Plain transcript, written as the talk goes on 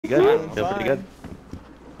good. Feel pretty good.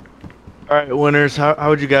 All right, winners. How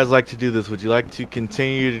would you guys like to do this? Would you like to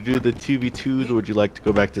continue to do the 2v2s, or would you like to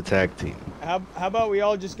go back to tag team? How about we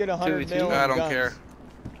all just get 100 mil? I don't guns? care.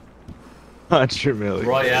 100 million.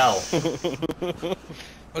 Royale.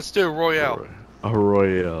 Let's do a Royale. A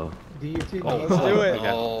Royale. Let's do it.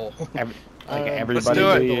 Oh. Everybody do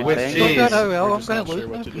it. do your With thing. cheese. I'm gonna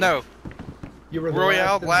lose. No. You were the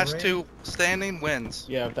Royale, last in the last ring? two standing wins.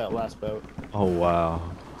 Yeah, with that last boat. Oh wow.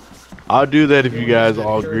 I'll do that if you guys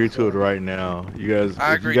all agree to it right now. You guys,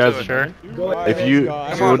 I if you agree guys, to it. Sure. if you,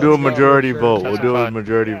 so we'll do a majority vote. We'll do a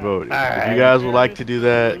majority vote. If you guys would like to do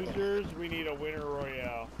that, We need a winner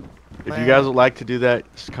royale. if you guys would like to do that,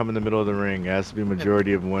 just come in the middle of the ring. It has to be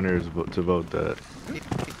majority of winners to vote that.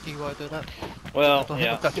 You want to do that? Well, Yeah.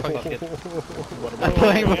 yeah. I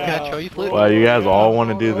don't even got a choice, Luke. Wow, you guys all want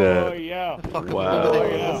to do Oh, that. yeah. Wow.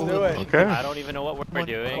 Let's do it. Okay. I don't even know what we're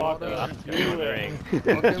doing. So I'm just gonna ring.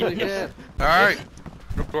 Alright.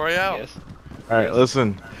 Royale. Yes. All right,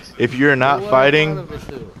 listen. If you're not fighting,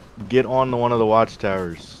 get on one of the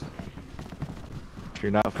watchtowers. If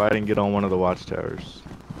you're not fighting, get on one of the watchtowers.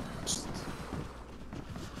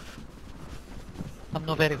 I'm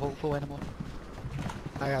not very hopeful anymore.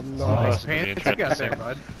 I am not.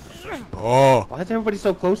 Oh. Why is everybody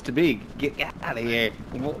so close to me? Get out of here.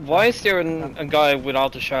 Why is there a guy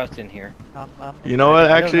without the shots in here? You know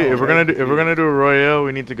what? Actually, if we're gonna do a Royale,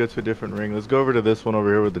 we need to go to a different ring. Let's go over to this one over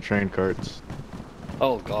here with the train carts.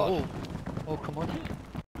 Oh god. Oh, come on.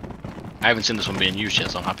 I haven't seen this one being used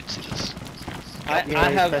yet, so I'm happy to see this. I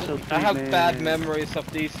have bad memories of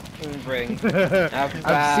these rings. I have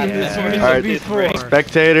bad memories Alright, of this ring.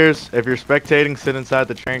 spectators, if you're spectating, sit inside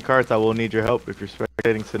the train carts. I will need your help. If you're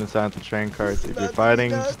spectating, sit inside the train carts. If you're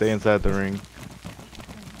fighting, stay inside the ring.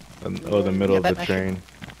 Or the middle of the train.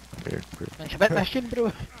 Here. Bro.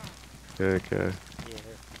 Okay.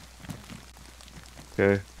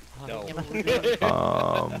 Okay.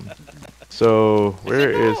 So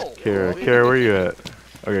where is Kara? Kara, where you at?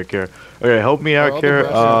 Okay, Kara. Okay, help me out, Kara.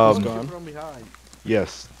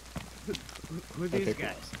 Yes. Who are these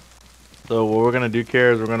guys? So what we're gonna do,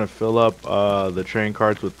 Kara, is we're gonna fill up the train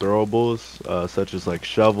carts with throwables, such as like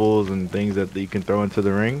shovels and things that you can throw into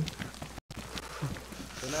the ring.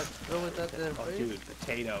 Oh, dude,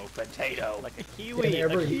 potato. Like a kiwi.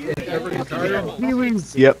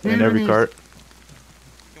 Yep, in every cart.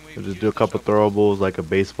 So just do a couple throwables, like a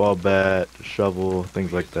baseball bat, shovel,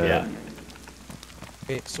 things like that. Yeah.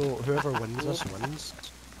 Wait, so whoever wins this wins?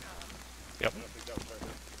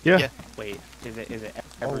 Yeah. Wait, is it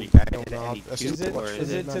every Oh, guy? no, no, Any this two, is it- or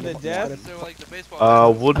is it to the death? So like the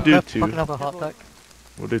baseball. We'll do two. Fucking have a hot tag.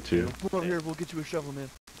 We'll do two. Come over here, we'll get you a shovel, man.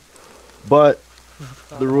 But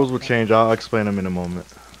the rules will change. I'll explain them in a moment.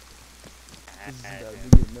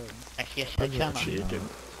 Actually, I can.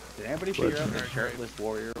 Did anybody figure out the shirtless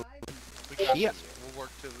warrior? Yeah. We'll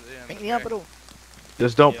work to the end. Pick me up, bro.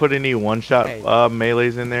 Just don't put any one-shot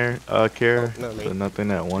melees in there, Kara. No, So nothing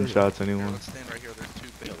that one-shots Here, anyone. let's stand right here. There's two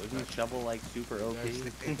Yo, things. isn't shovel like super OP?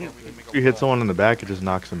 If you hit someone in the back, it just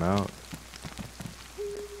knocks them out.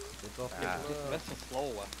 That's a slow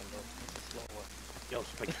weapon, bro. That's a slow weapon. Yo,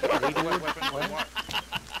 spaghetti. What?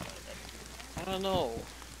 I don't know.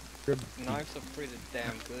 Knives are pretty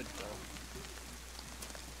damn good, though.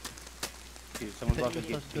 Dude, someone's about to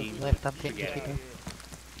get beamed with Left, I'm taking spaghetti.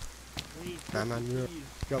 Nah, man,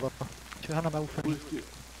 you're the 200 mil for me.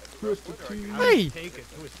 Hey! Take a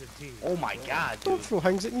twisted tea. Oh my god, Don't dude. throw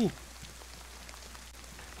hangs at me.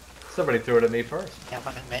 Somebody threw it at me first. Yeah,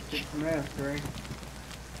 fucking bitch.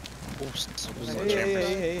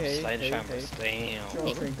 Hey. Sledgehammers,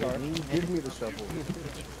 damn. Train car. Give me the shovel.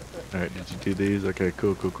 Alright, did you do these? Okay,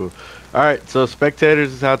 cool. Alright, so spectators,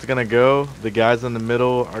 this is how it's gonna go. The guys in the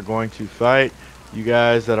middle are going to fight. You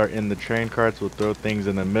guys that are in the train carts will throw things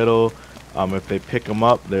in the middle. If they pick them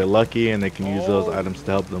up, they're lucky and they can use those items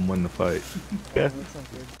to help them win the fight. Okay.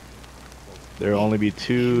 There will only be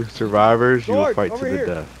 2 survivors. You will George, fight to over the here.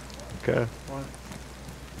 death. Okay.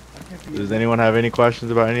 Does anyone have any questions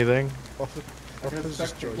about anything?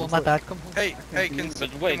 Will my dad come home? Hey, can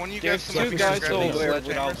But wait, when you there's guys come up two here, guys grab over these there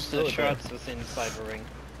without sledgehammers. the shots that's inside the ring.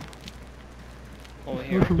 Over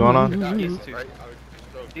here. What's going on? These two.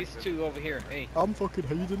 These two over here. Hey, I'm fucking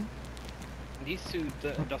hiding. these two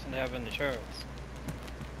doesn't have any shirts.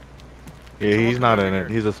 Yeah, he's not in it.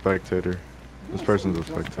 He's a spectator. This person's a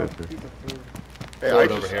spectator. Hey,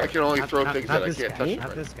 I can only throw things that I can't touch.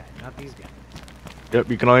 Not this guy, not these guys. Yep,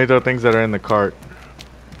 you can only throw things that are in the cart.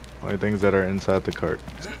 Only things that are inside the cart.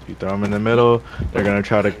 If you throw them in the middle, they're gonna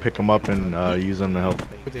try to pick them up and use them to help.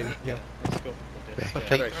 Yeah. Let's go.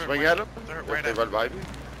 Can I swing at them? Throw it right They at run by me?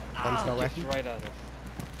 I'm still Just left. right at us.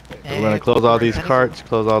 We're gonna close all these carts.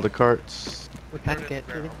 Close all the carts. We can't get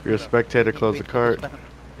to them. If you're a spectator, close the cart.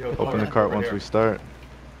 Open the cart once we start.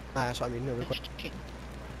 Nah, that's what I mean. No, we're going.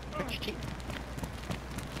 Okay.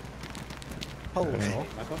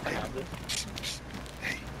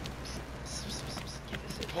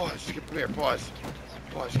 Pause, come here, pause.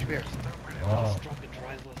 Pause, come here.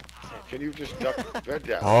 Can you just duck the bed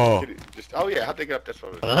down? Oh. Oh yeah, how'd they get up this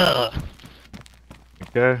one?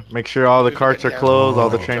 Okay. Make sure all the carts are closed. All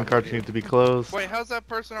the train carts need to be closed. Wait, how's that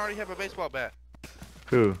person already have a baseball bat?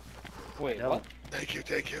 Who? Wait, what? Thank you,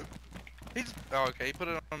 thank you. He's oh okay. He put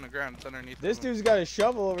it on the ground. It's underneath. This dude's got a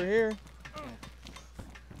shovel over here.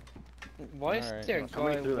 Why is Alright. there a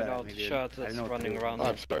Somebody guy threw that at without me, dude. shirts I that's know running too. around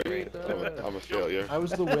I'm the sorry. I'm a failure. I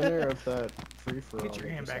was the winner of that free-for-all. Get your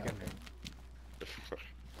hand back in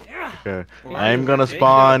Okay. Well, I am gonna they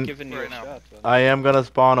spawn. could've given you a Right now. shot, man. I am gonna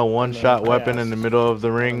spawn a one-shot I weapon in asked. the middle of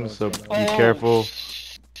the ring, so be Oh, careful.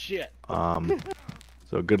 Shit.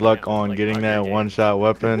 So good luck Yeah, on like getting Mario that games. one-shot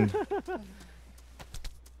weapon.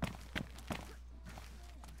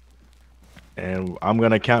 And I'm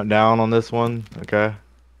gonna count down on this one, okay?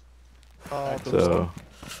 So,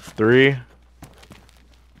 3,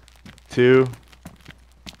 2,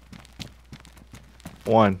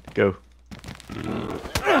 1, go.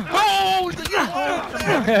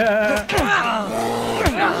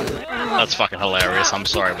 That's fucking hilarious. I'm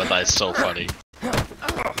sorry, but that is so funny.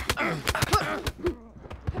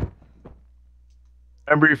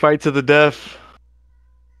 Remember, you fight to the death.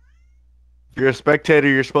 If you're a spectator,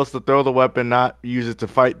 you're supposed to throw the weapon, not use it to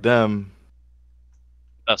fight them.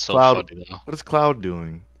 That's so Cloud, funny though. what is Cloud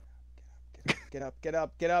doing? Get up, get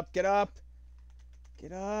up, get up, get up.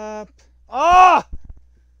 Get up. Ah!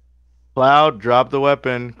 Cloud, drop the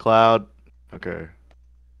weapon. Cloud. Okay.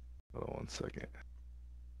 Hold on 1 second.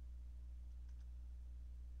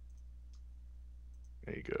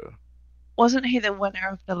 There you go. Wasn't he the winner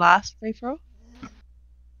of the last free throw?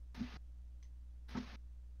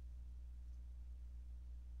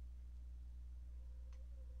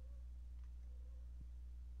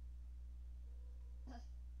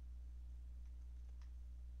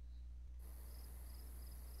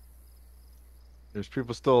 There's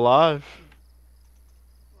people still alive.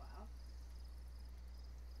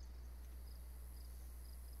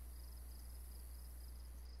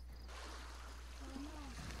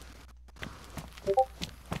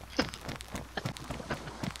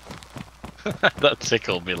 That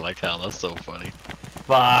tickled me like hell. That's so funny.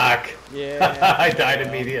 Fuck. Yeah. I died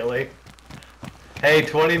immediately. Hey,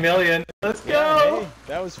 20 million. Let's go. Yeah, hey,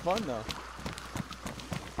 that was fun though.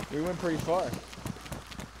 We went pretty far.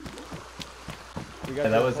 We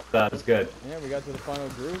got Yeah, that was good. Yeah, we got to the final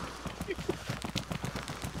group.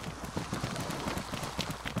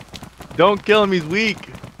 Don't kill him, he's weak.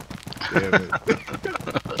 Damn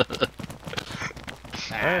it.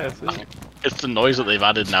 It's the noise that they've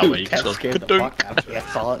added now where you can go Scared the fuck out of me. I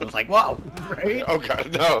saw it. I was like, wow. Right? Oh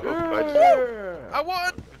god, no. I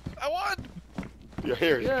won! I won! Your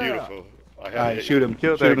hair is beautiful. I had Alright, it. shoot him.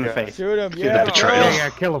 Kill Shoot that him in the guy. face. Shoot him, The yeah. betrayal. Yeah,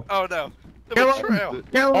 kill him. Oh no. The Kill him. betrayal.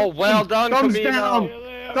 Kill him. Oh, well done, Thumbs Camino. down.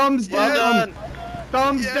 Thumbs Well down. done.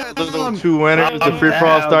 Thumbs Yes. Those are down. the 2 winners. The free for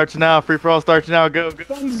all starts now. Free for all starts now. Go, go.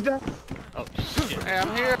 Thumbs down. Oh shit. Hey,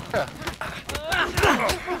 I'm here.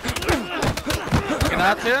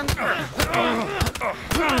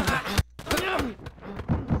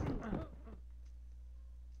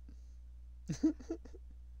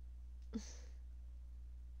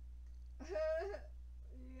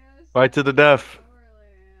 Fight to the death.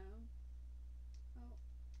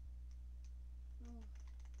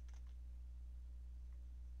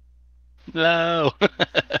 No.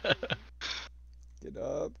 Get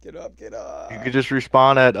up, get up, get up. You could just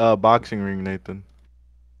respawn at boxing ring, Nathan.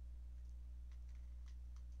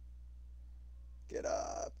 Get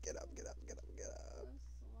up, get up, get up, get up, get up.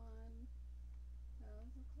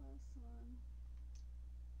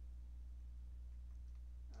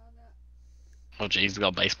 Oh jeez, he's got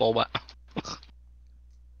a baseball bat.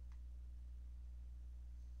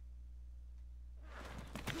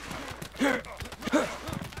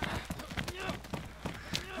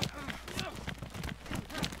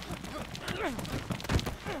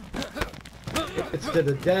 It's to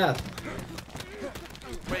the death.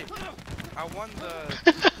 Wait. I won the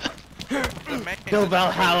main. Kill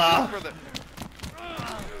Valhalla. For the-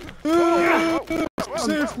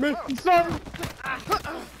 Save me. Sorry.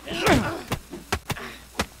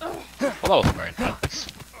 Well, that was very nice.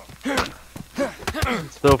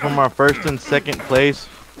 So from our first and second place,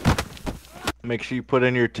 make sure you put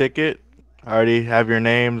in your ticket. I already have your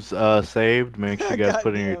names saved. Make sure you guys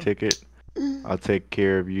put in your Goddamn. ticket. I'll take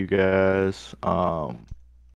care of you guys.